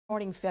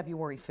Starting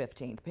February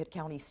 15th, Pitt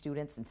County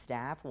students and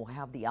staff will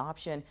have the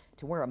option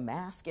to wear a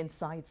mask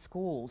inside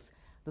schools.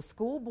 The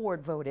school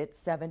board voted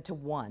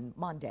 7-1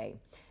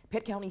 Monday.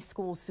 Pitt County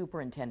Schools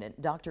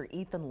Superintendent Dr.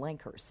 Ethan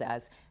Lanker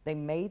says they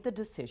made the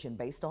decision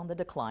based on the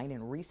decline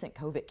in recent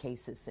COVID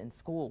cases in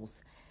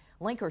schools.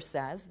 Lanker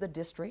says the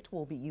district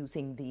will be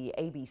using the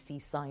ABC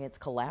Science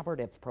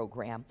Collaborative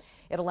program.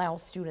 It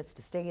allows students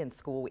to stay in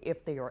school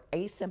if they are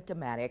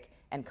asymptomatic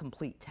and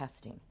complete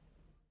testing.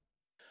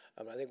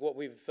 I think what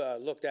we've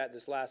looked at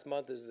this last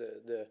month is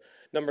the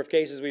number of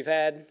cases we've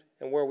had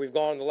and where we've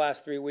gone in the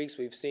last 3 weeks.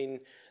 We've seen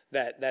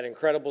that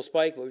incredible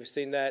spike, but we've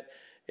seen that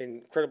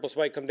incredible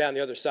spike come down the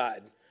other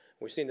side.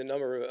 We've seen the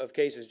number of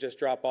cases just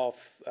drop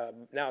off.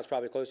 Now it's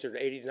probably closer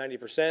to 80 to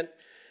 90%.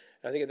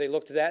 I think if they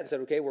looked at that and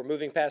said, okay, we're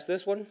moving past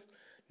this one,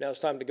 now it's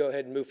time to go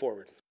ahead and move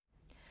forward.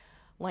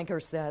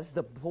 Lanker says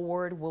the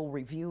board will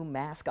review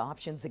mask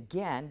options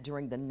again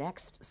during the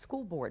next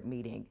school board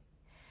meeting.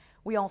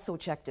 We also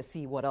checked to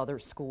see what other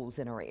schools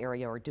in our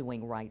area are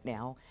doing right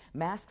now.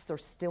 Masks are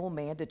still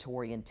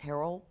mandatory in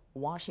Terrell,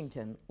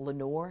 Washington,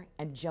 Lenoir,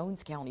 and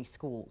Jones County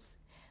schools.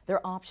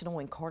 They're optional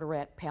in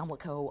Carteret,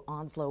 Pamlico,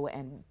 Onslow,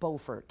 and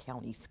Beaufort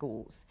County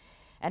schools.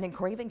 And in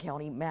Craven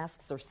County,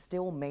 masks are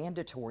still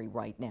mandatory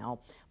right now,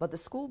 but the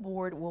school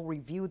board will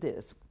review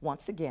this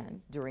once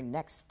again during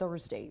next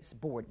Thursday's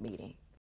board meeting.